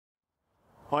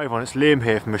Hi everyone, it's Liam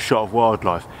here from A Shot of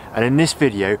Wildlife, and in this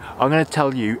video I'm going to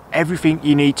tell you everything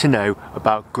you need to know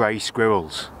about grey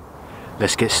squirrels.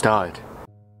 Let's get started.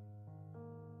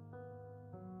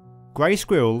 Grey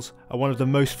squirrels are one of the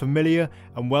most familiar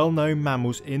and well-known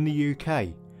mammals in the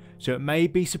UK, so it may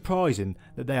be surprising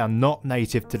that they are not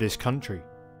native to this country.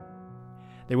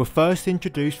 They were first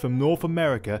introduced from North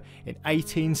America in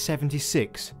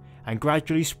 1876 and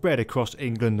gradually spread across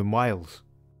England and Wales.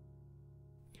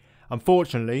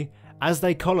 Unfortunately, as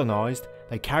they colonised,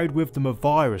 they carried with them a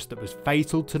virus that was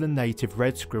fatal to the native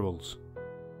red squirrels.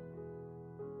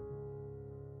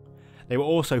 They were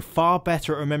also far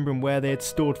better at remembering where they had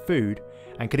stored food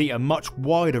and could eat a much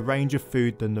wider range of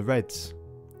food than the reds.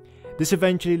 This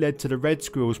eventually led to the red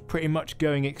squirrels pretty much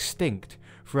going extinct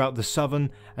throughout the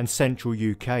southern and central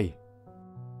UK.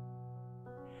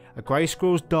 A grey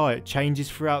squirrel's diet changes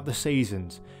throughout the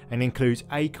seasons and includes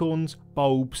acorns,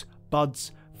 bulbs,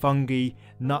 buds, fungi,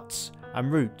 nuts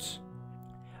and roots.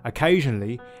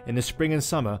 Occasionally, in the spring and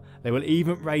summer, they will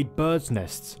even raid birds'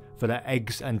 nests for their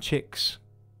eggs and chicks.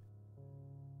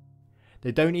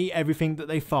 They don't eat everything that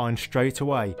they find straight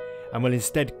away and will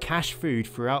instead cache food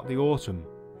throughout the autumn.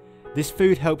 This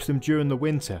food helps them during the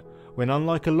winter when,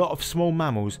 unlike a lot of small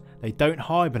mammals, they don't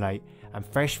hibernate and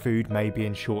fresh food may be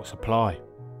in short supply.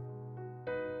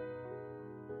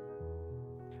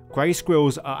 Grey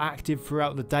squirrels are active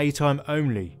throughout the daytime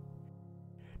only.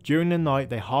 During the night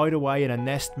they hide away in a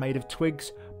nest made of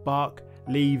twigs, bark,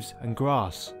 leaves and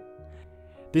grass.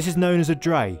 This is known as a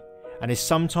dray and is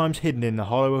sometimes hidden in the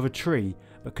hollow of a tree,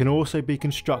 but can also be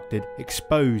constructed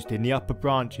exposed in the upper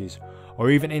branches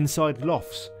or even inside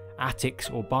lofts, attics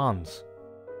or barns.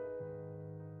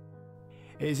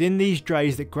 It is in these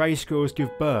drays that grey squirrels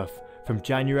give birth from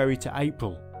January to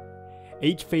April.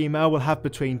 Each female will have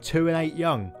between 2 and 8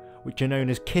 young, which are known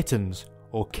as kittens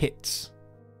or kits.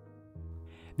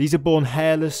 These are born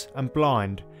hairless and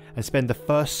blind and spend the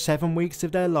first 7 weeks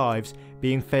of their lives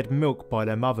being fed milk by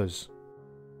their mothers.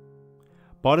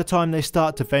 By the time they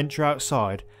start to venture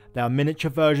outside, they are miniature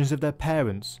versions of their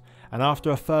parents, and after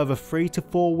a further 3 to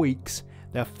 4 weeks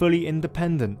they are fully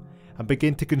independent and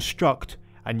begin to construct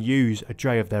and use a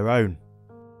dray of their own.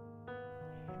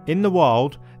 In the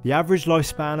wild, the average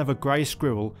lifespan of a grey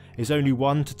squirrel is only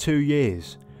 1 to 2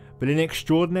 years, but in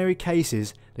extraordinary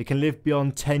cases they can live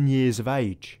beyond 10 years of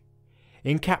age.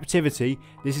 In captivity,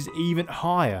 this is even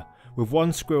higher, with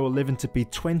one squirrel living to be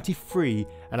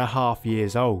 23.5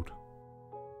 years old.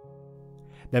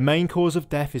 Their main cause of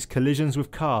death is collisions with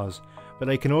cars, but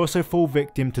they can also fall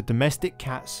victim to domestic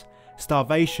cats,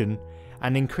 starvation,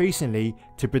 and increasingly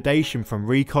to predation from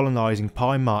recolonising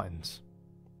pine martens.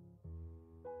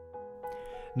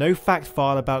 No fact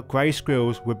file about grey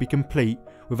squirrels would be complete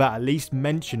without at least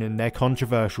mentioning their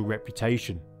controversial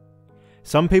reputation.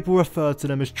 Some people refer to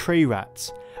them as tree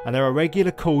rats, and there are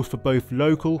regular calls for both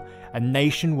local and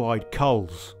nationwide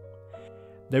culls.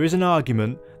 There is an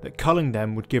argument that culling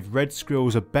them would give red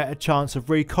squirrels a better chance of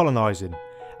recolonising,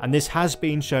 and this has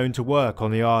been shown to work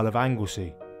on the Isle of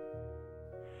Anglesey.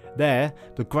 There,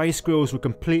 the grey squirrels were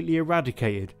completely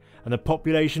eradicated and the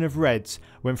population of reds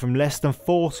went from less than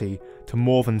 40 to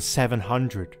more than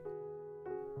 700.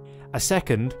 A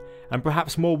second, and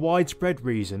perhaps more widespread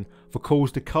reason for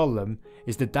calls to cull them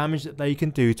is the damage that they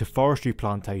can do to forestry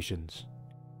plantations.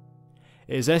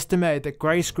 It is estimated that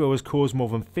grey squirrels cause more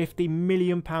than £50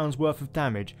 million worth of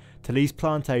damage to these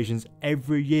plantations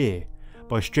every year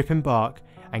by stripping bark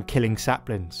and killing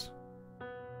saplings.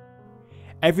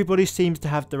 Everybody seems to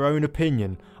have their own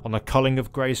opinion on the culling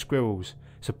of grey squirrels,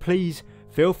 so please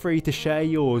feel free to share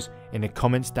yours in the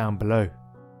comments down below.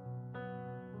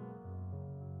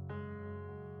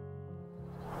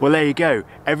 Well, there you go,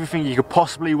 everything you could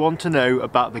possibly want to know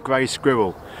about the grey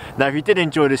squirrel. Now if you did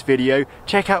enjoy this video,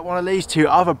 check out one of these 2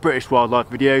 other British wildlife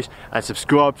videos and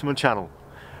subscribe to my channel.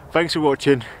 Thanks for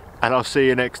watching, and I'll see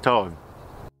you next time.